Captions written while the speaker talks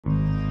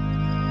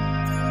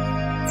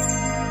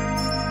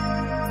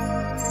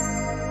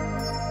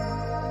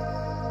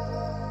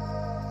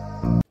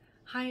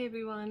Hi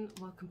everyone,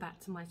 welcome back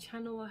to my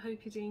channel. I hope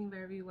you're doing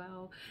very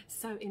well.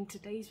 So in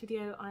today's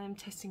video I am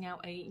testing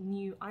out a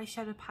new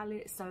eyeshadow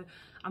palette. So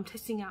I'm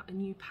testing out a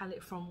new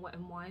palette from Wet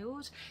n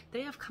Wild.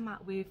 They have come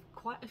out with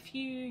quite a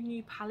few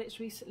new palettes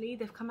recently.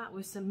 They've come out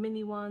with some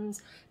mini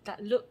ones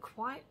that look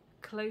quite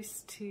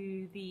close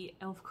to the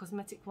Ewok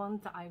cosmetic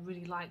ones that I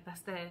really like.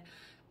 That's their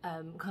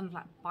kind of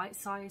like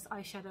bite-sized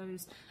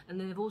eyeshadows. And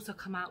then they've also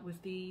come out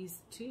with these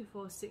 2,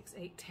 4, 6,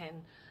 8, 10.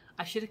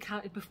 I should have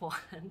counted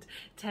beforehand.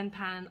 £10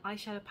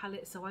 eyeshadow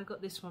palette. So I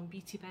got this from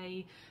Beauty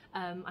Bay.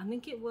 I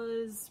think it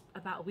was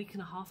about a week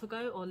and a half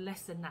ago, or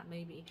less than that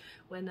maybe,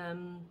 when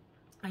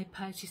I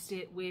purchased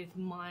it with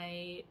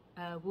my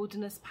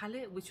Wilderness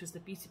palette, which was the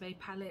Beauty Bay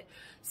palette.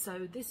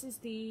 So this is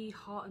the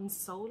Heart and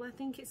Soul, I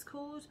think it's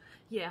called.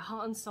 Yeah,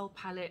 Heart and Soul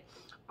palette.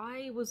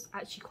 I was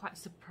actually quite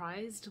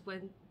surprised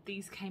when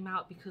these came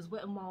out because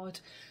Wet n Wild,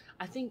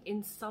 I think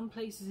in some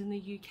places in the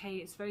UK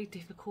it's very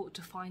difficult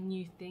to find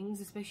new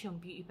things, especially on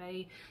Beauty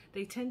Bay.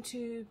 They tend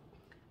to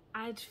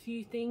add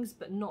few things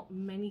but not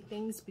many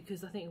things,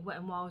 because I think Wet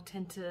n Wild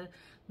tend to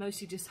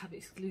mostly just have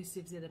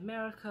exclusives in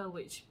America,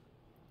 which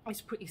is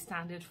pretty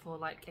standard for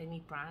like any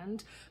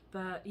brand.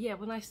 But yeah,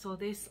 when I saw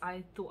this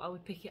I thought I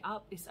would pick it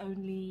up. It's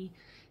only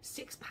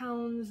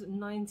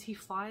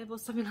 £6.95 or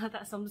something like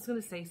that, so I'm just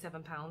gonna say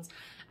 £7.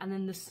 And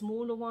then the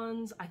smaller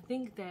ones, I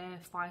think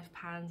they're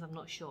 £5, I'm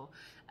not sure.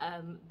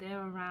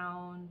 They're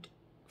around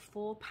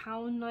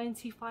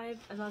 £4.95,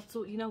 and I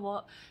thought, you know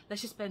what,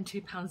 let's just spend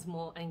 £2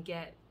 more and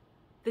get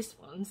this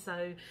one.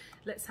 So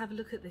let's have a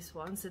look at this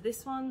one. So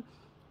this one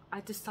I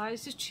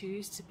decided to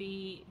choose to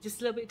be just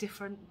a little bit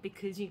different,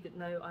 because you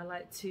know I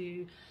like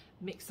to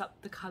mix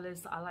up the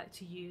colours that I like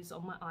to use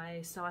on my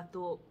eyes. So I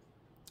thought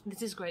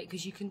this is great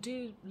because you can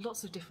do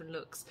lots of different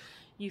looks.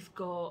 You've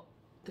got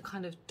the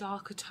kind of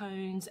darker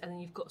tones, and then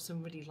you've got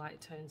some really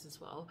light tones as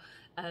well,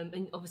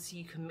 and obviously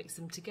you can mix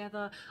them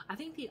together. I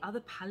think the other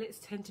palettes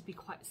tend to be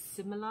quite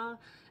similar,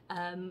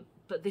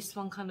 but this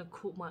one kind of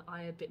caught my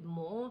eye a bit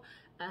more.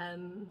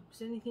 Is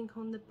there anything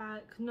on the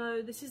back?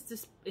 No, this is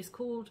just, it's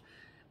called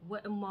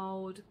Wet n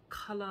Wild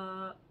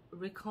Color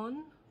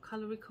Recon.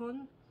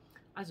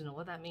 I don't know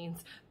what that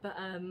means, but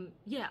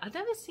yeah, I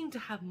never seem to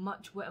have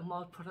much Wet n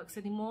Wild products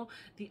anymore.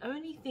 The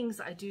only things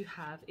that I do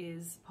have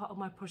is part of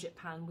my project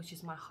pan, which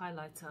is my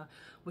highlighter,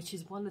 which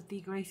is one of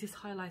the greatest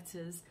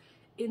highlighters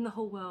in the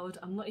whole world.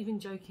 I'm not even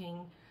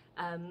joking.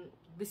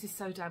 This is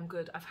so damn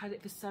good. I've had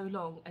it for so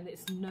long and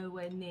it's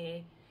nowhere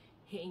near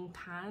hitting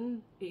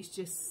pan. It's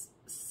just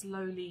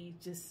slowly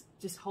just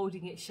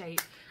holding its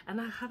shape.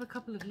 And I have a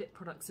couple of lip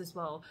products as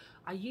well.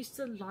 I used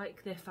to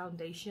like their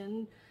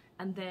foundation,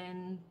 and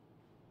then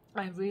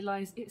I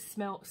realized it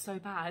smelled so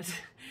bad.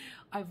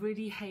 I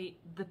really hate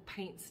the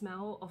paint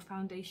smell of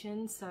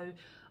foundation, so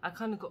I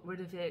kind of got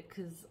rid of it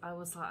because I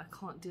was like, I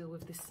can't deal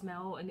with this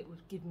smell and it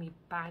would give me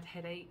bad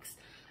headaches.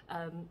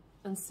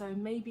 And so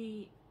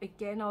maybe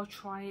again I'll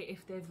try it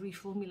if they've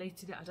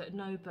reformulated it, I don't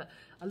know. But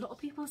a lot of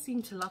people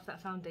seem to love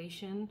that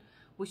foundation,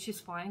 which is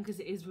fine because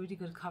it is really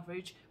good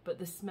coverage, but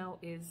the smell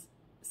is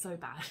so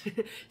bad.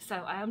 So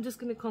I am just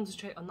going to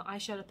concentrate on the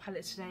eyeshadow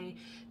palette today.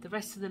 The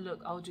rest of the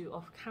look I'll do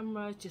off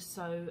camera, just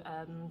so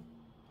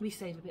we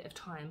save a bit of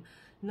time.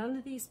 None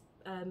of these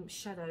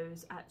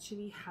shadows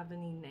actually have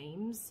any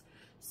names,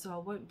 so I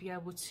won't be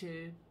able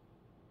to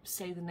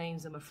say the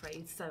names, I'm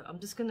afraid. So I'm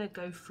just going to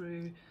go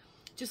through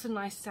just a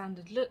nice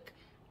standard look,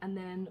 and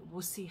then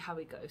we'll see how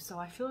it goes. So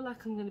I feel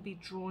like I'm going to be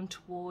drawn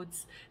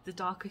towards the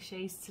darker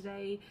shades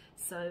today,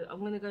 so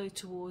I'm going to go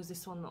towards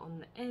this one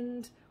on the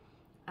end,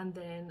 and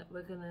then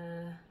we're going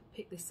to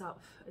pick this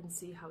up and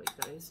see how it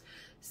goes.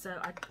 So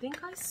I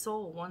think I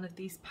saw one of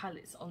these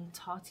palettes on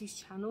Tati's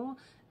channel.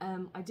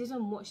 I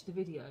didn't watch the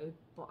video,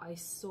 but I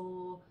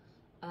saw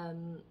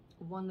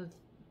one of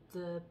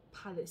the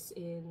palettes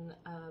in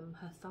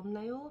her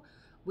thumbnail,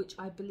 which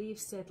I believe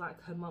said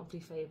like her monthly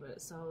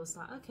favourite. So I was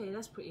like, okay,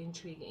 that's pretty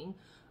intriguing.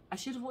 I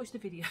should have watched the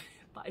video,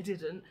 but I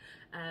didn't.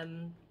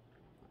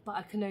 But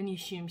I can only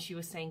assume she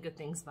was saying good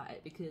things about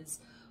it, because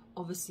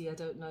obviously I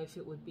don't know if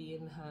it would be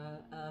in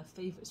her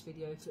favourites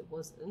video if it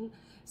wasn't.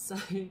 So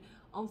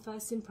on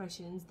first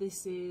impressions,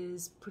 this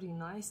is pretty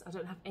nice. I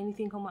don't have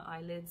anything on my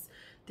eyelids.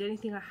 The only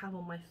thing I have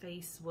on my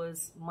face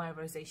was my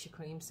rosacea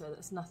cream, so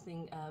that's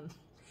nothing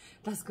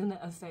that's gonna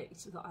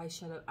affect the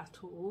eyeshadow at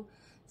all.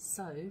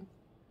 So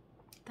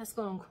that's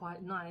gone on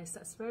quite nice.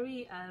 That's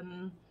very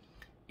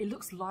it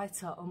looks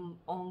lighter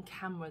on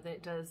camera than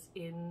it does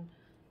in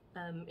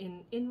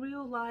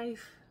real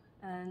life.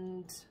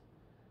 And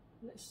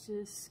let's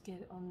just get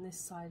it on this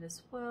side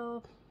as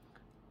well.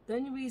 The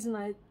only reason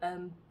I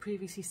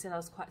previously said I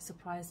was quite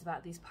surprised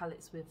about these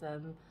palettes with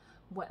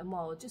Wet n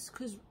Wild, just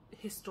because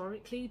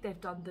historically they've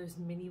done those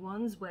mini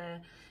ones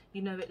where,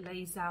 you know, it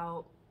lays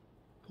out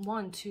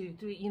 1, 2,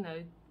 3, you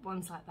know,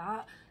 ones like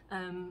that.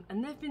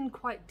 And they've been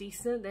quite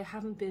decent. They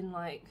haven't been,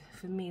 like,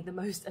 for me, the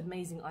most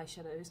amazing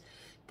eyeshadows.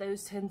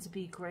 Those tend to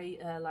be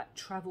great, like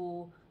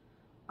travel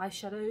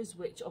eyeshadows,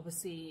 which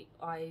obviously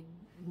I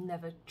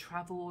never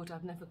travelled,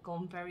 I've never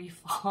gone very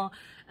far.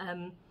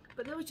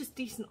 But they were just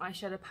decent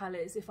eyeshadow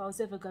palettes. If I was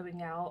ever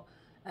going out,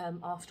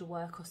 after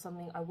work or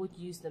something, I would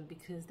use them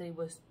because they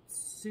were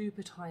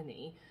super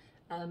tiny,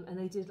 and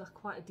they did like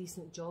quite a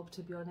decent job,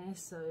 to be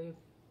honest. So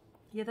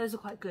yeah, those are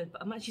quite good.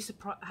 But I'm actually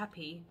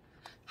happy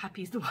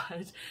is the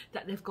word,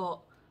 that they've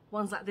got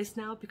ones like this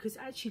now, because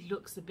it actually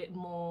looks a bit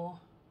more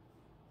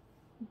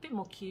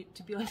cute,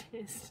 to be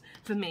honest,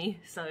 for me.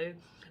 So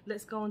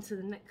let's go on to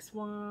the next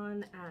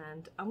one,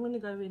 and I'm going to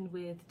go in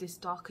with this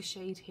darker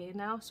shade here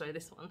now. Sorry,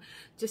 this one,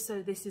 just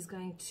so this is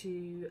going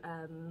to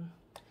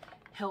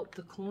help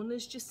the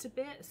corners just a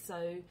bit.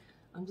 So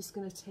I'm just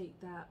going to take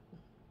that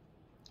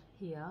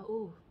here.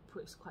 Oh,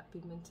 it's quite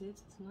pigmented,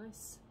 it's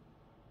nice.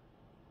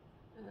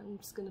 And I'm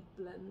just going to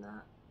blend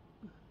that.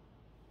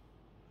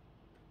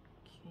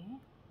 Okay.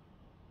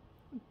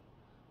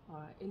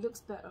 Alright, it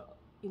looks better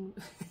in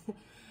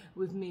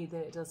with me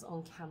than it does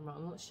on camera.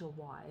 I'm not sure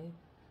why,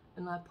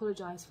 and I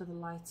apologise for the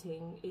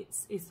lighting.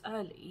 It's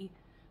early,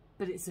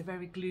 but it's a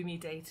very gloomy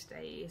day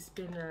today. It's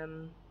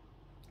been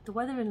the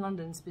weather in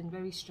London's been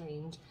very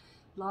strange.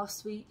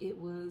 Last week it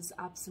was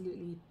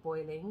absolutely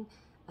boiling,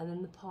 and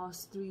in the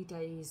past 3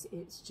 days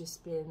it's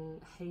just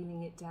been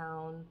hailing it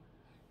down,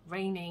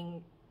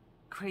 raining,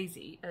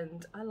 crazy,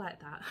 and I like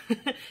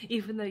that.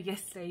 Even though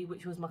yesterday,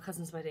 which was my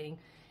cousin's wedding,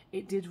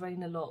 it did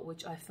rain a lot,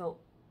 which I felt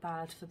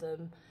bad for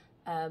them,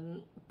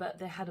 but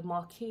they had a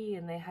marquee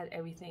and they had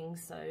everything,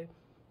 so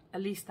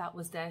at least that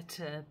was there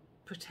to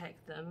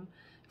protect them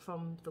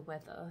from the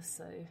weather.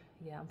 So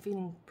yeah, I'm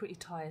feeling pretty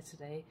tired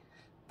today,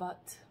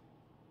 but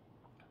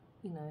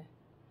you know,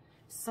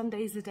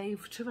 Sunday's the day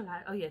to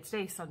relax. Oh yeah,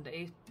 today's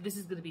Sunday. This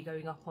is going to be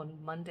going up on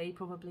Monday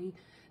probably,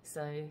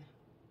 so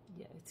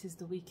yeah, it is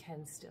the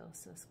weekend still,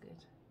 so that's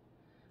good.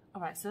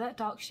 Alright, so that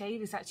dark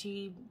shade is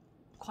actually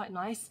quite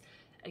nice.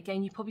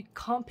 Again, you probably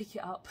can't pick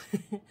it up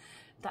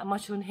that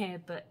much on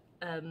here, but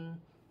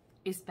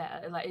it's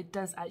better. Like, it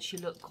does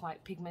actually look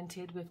quite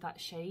pigmented with that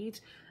shade,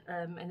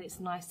 and it's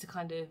nice to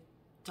kind of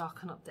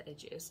darken up the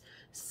edges.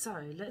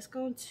 So let's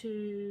go on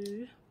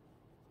to,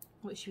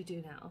 what should we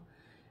do now?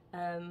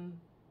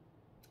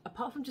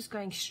 Apart from just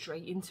going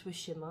straight into a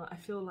shimmer, I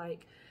feel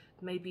like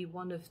maybe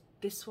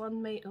this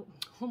one may, oh,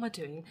 what am I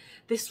doing?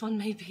 This one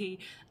maybe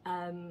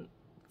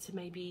to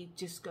maybe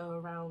just go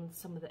around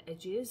some of the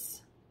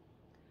edges,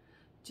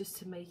 just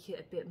to make it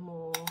a bit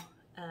more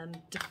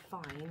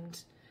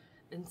defined.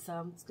 And so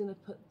I'm just going to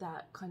put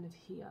that kind of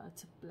here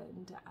to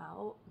blend it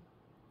out,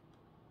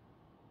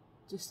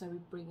 just so we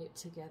bring it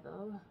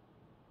together.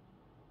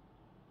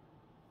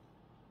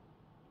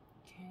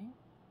 Okay.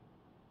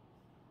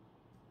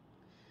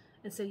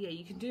 And so yeah,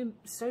 you can do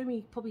so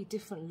many probably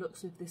different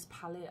looks with this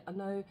palette. I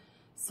know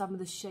some of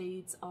the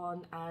shades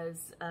aren't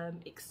as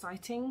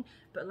exciting,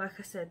 but like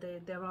I said,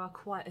 there are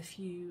quite a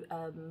few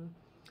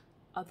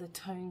other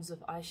tones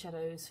of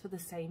eyeshadows for the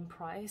same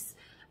price.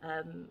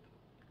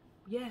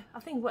 Yeah, I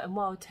think Wet n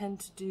Wild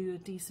tend to do a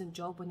decent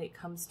job when it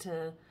comes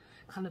to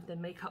kind of their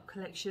makeup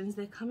collections.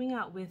 They're coming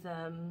out with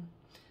a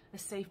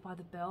Saved by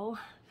the Bell,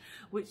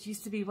 which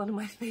used to be one of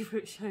my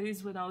favourite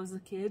shows when I was a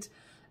kid.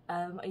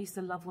 I used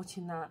to love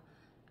watching that,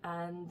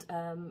 and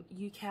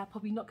UK are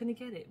probably not going to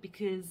get it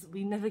because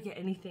we never get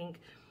anything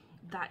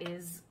that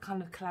is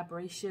kind of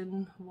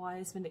collaboration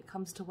wise when it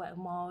comes to Wet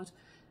n Wild,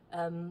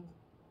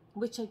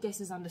 which I guess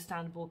is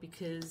understandable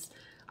because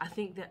I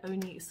think they're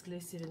only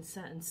exclusive in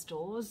certain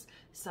stores.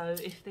 So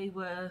if they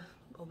were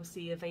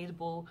obviously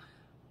available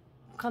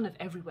kind of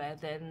everywhere,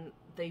 then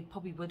they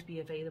probably would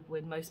be available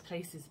in most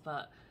places,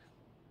 but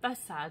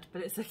that's sad,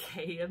 but it's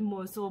okay. And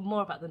it's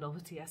more about the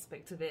novelty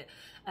aspect of it.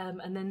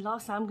 And then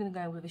lastly, I'm going to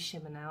go with a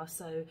shimmer now.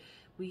 So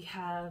we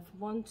have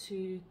 1,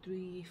 2,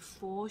 3,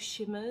 4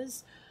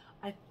 shimmers.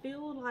 I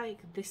feel like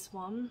this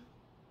one,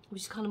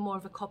 which is kind of more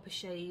of a copper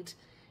shade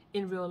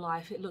in real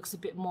life, it looks a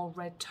bit more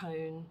red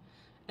tone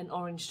and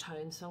orange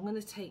tone. So I'm going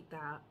to take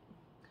that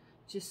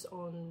just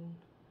on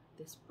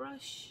this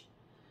brush.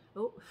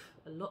 Oh,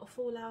 a lot of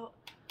fallout.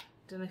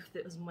 Don't know if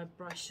it was my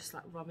brush just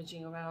like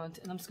rummaging around,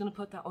 and I'm just going to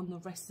put that on the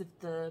rest of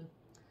the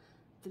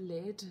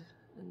lid,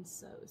 and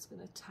so it's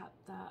going to tap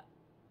that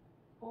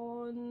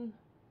on,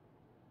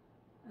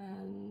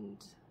 and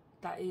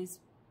that is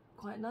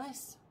quite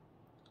nice.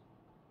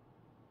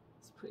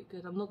 It's pretty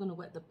good. I'm not going to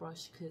wet the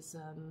brush because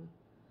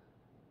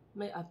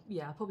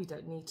yeah, I probably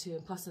don't need to,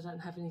 and plus I don't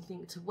have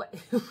anything to wet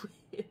it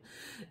with,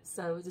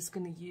 so we're just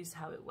going to use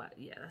how it wet.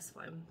 Yeah, that's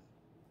fine.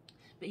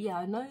 But yeah,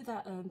 I know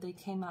that they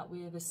came out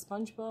with a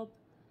SpongeBob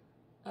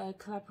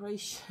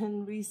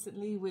collaboration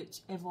recently, which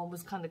everyone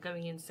was kind of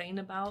going insane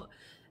about,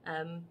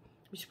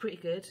 which is pretty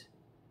good.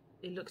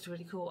 It looks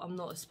really cool. I'm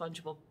not a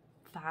SpongeBob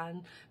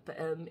fan, but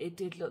it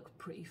did look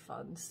pretty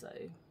fun, so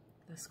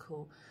that's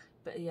cool.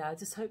 But yeah, I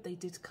just hope they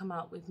did come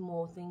out with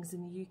more things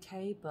in the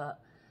UK,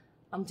 but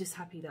I'm just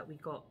happy that we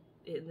got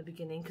it in the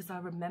beginning, because I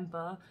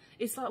remember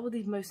it's like with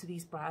most of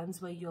these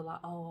brands where you're like,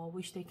 oh, I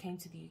wish they came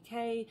to the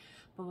UK,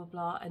 blah blah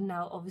blah, and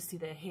now obviously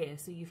they're here.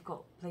 So you've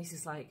got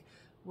places like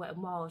Wet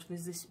n Wild,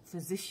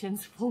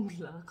 Physicians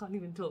Formula, I can't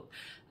even talk,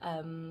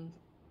 and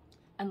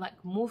and like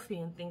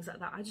Morphe and things like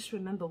that. I just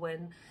remember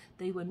when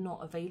they were not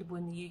available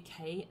in the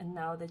UK, and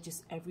now they're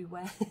just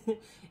everywhere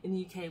in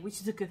the UK, which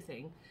is a good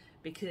thing,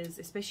 because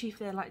especially if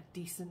they're like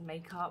decent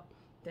makeup,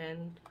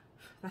 then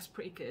that's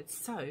pretty good.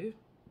 So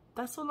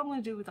that's all I'm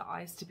going to do with the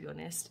eyes, to be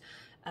honest.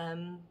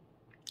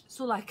 It's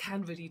all I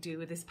can really do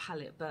with this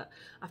palette, but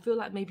I feel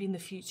like maybe in the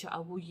future I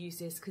will use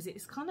this because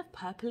it's kind of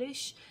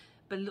purplish,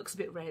 but it looks a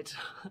bit red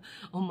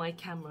on my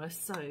camera.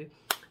 So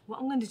what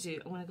I'm going to do,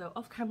 I'm going to go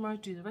off camera,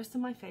 do the rest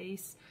of my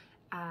face,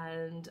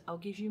 and I'll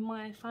give you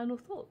my final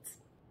thoughts.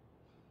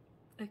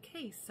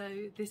 Okay, so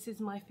this is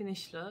my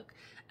finished look.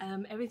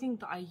 Everything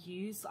that I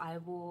use, I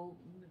will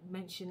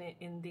mention it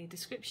in the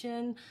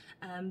description.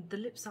 The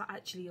lips are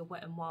actually a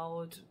Wet n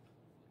Wild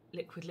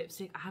liquid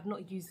lipstick. I have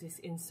not used this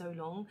in so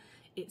long.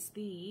 It's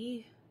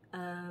the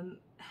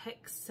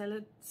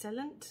Hexcellent.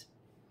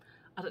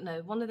 I don't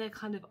know, one of their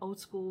kind of old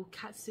school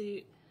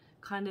catsuit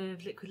kind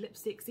of liquid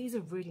lipsticks. These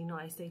are really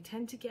nice. They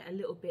tend to get a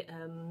little bit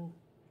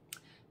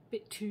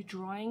too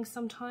drying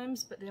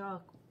sometimes, but they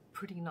are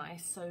pretty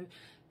nice. So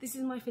this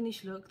is my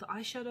finished look. The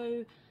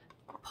eyeshadow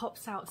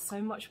pops out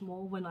so much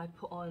more when I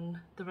put on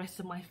the rest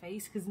of my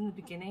face, because in the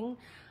beginning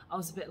I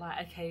was a bit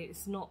like, okay,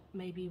 it's not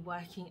maybe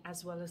working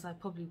as well as I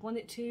probably want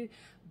it to,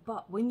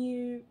 but when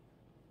you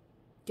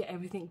get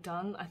everything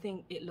done, I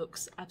think it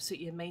looks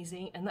absolutely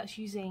amazing. And that's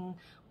using,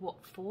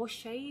 what, 4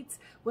 shades?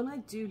 When I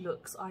do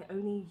looks, I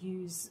only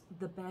use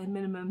the bare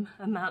minimum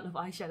amount of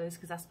eyeshadows,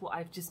 because that's what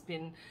I've just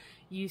been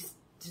used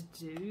to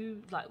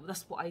do. Like,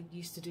 that's what I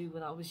used to do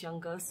when I was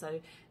younger. So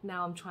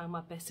now I'm trying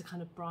my best to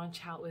kind of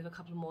branch out with a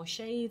couple more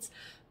shades.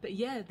 But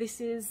yeah,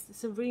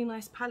 it's a really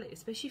nice palette,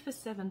 especially for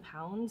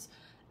 £7.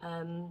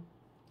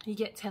 You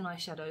get 10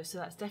 eyeshadows, so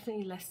that's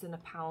definitely less than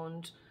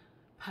 £1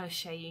 per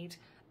shade.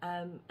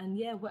 And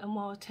yeah, Wet n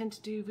Wild tend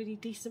to do really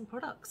decent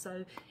products,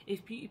 so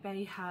if Beauty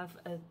Bay have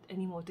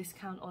any more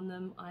discount on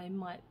them, I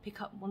might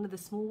pick up one of the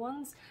small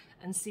ones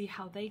and see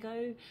how they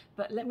go.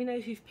 But let me know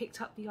if you've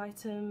picked up the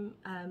item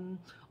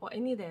or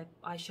any of their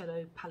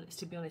eyeshadow palettes,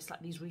 to be honest,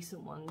 like these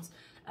recent ones,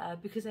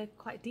 because they're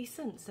quite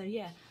decent. So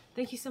yeah,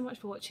 thank you so much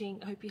for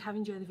watching. I hope you have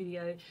enjoyed the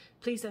video.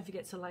 Please don't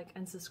forget to like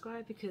and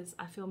subscribe, because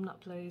I film and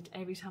upload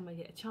every time I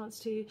get a chance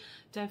to.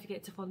 Don't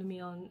forget to follow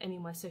me on any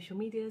of my social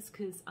medias,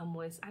 because I'm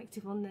always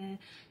active on there.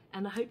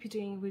 And I hope you're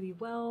doing really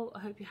well. I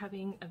hope you're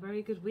having a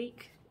very good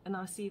week, and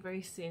I'll see you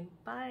very soon.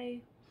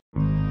 Bye.